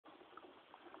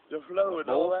The flow and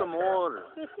boil all some water.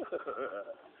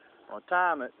 I'll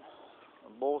time it.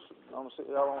 Boil some, I'm gonna see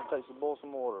how long it takes to boil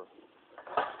some water.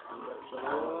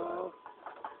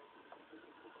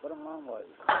 Put them on way.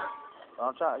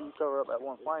 I'm trying. You cover up that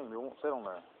one flame. It won't sit on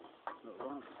there.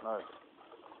 No.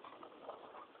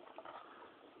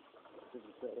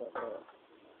 Set right there.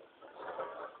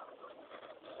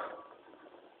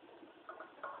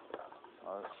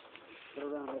 All right. Put it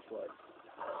around this way.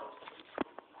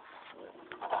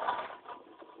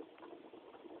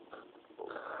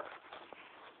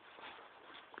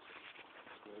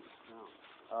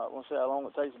 Alright, we'll see how long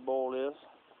it takes to boil this.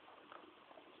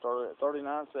 Start at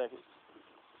 39 seconds.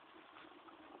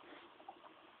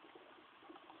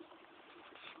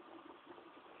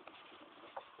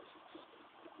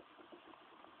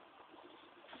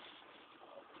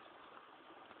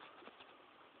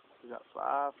 We got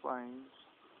 5 flames,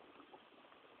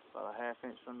 about a 1/2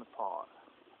 inch from the pot.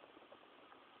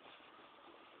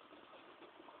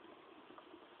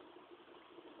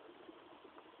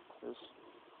 This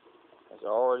is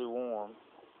already warm.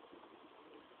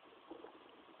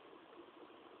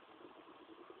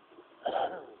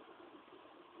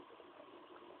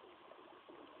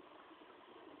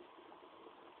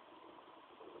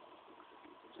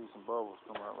 See some bubbles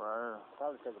coming up right here.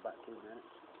 Probably take about 2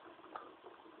 minutes.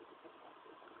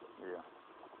 Yeah.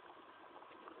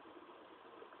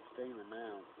 Steaming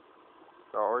now.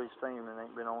 It's already steaming.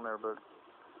 Ain't been on there but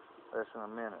less than a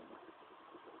minute.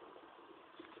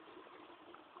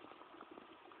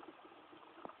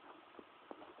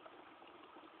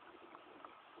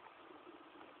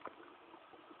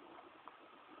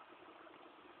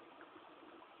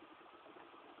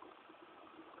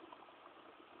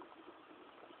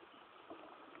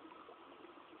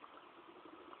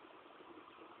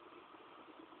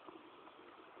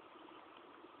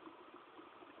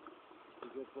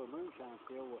 Good for a moonshine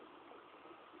still, what?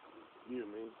 You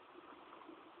and me.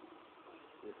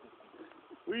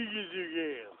 We get you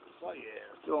again. Oh yeah.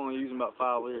 Still only using about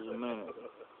 5 liters a minute.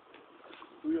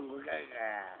 We look at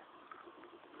that.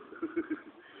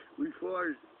 We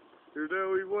fart. There's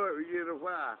no we want. We get a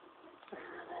fire.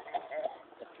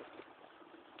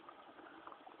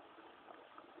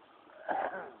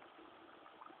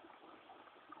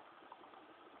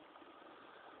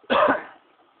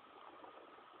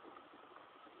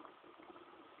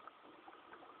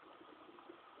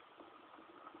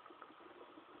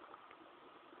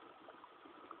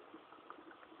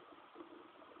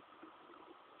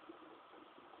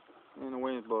 And the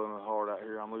wind's blowing hard out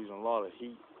here. I'm losing a lot of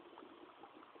heat.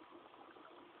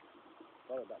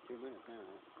 Probably about 2 minutes now.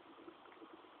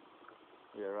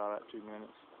 Yeah, right at 2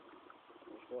 minutes.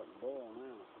 It's starting to boil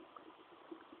now.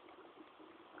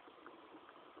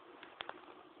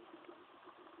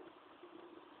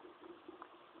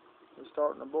 It's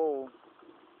starting to boil.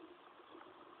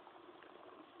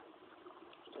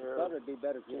 Probably be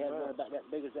better if you had one about that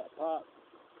big as that pot.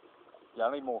 Yeah,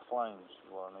 I need more flames.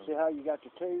 Is what I need. See how you got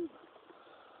your tube?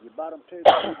 Your bottom tube,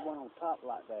 you need one on top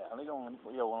like that. I need one.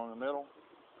 Yeah, one in the middle.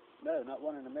 No, not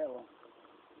one in the middle.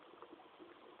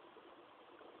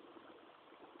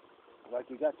 Like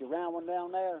you got your round one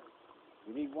down there,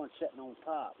 you need one sitting on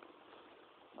top.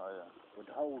 Oh yeah. With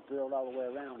the holes drilled all the way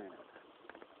around in it.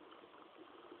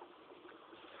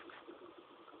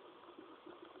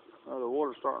 Oh, the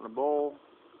water's starting to boil.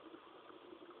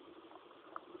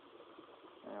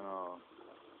 And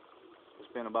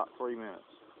it's been about 3 minutes.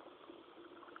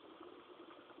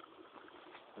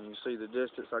 And you see the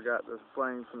distance I got the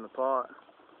flames from the pot.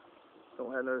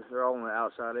 Don't have no, they're all on the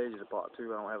outside edge of the pot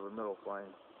too. I don't have a middle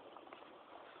flame.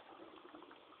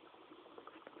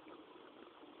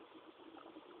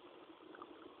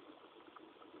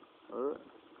 Look,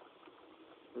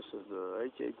 this is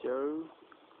the HHO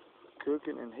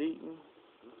cooking and heating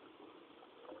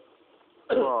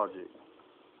project.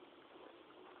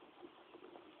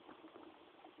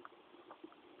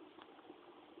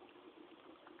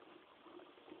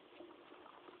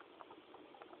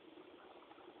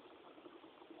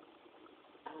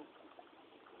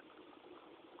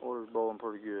 Water's boiling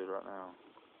pretty good right now.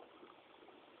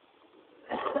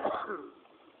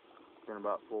 Been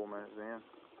about 4 minutes in.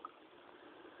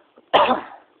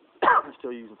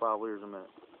 Still using 5 liters a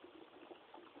minute.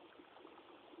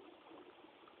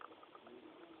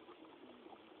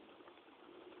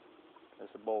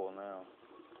 It's a boil now.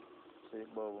 See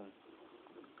it bubbling.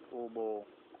 Full boil.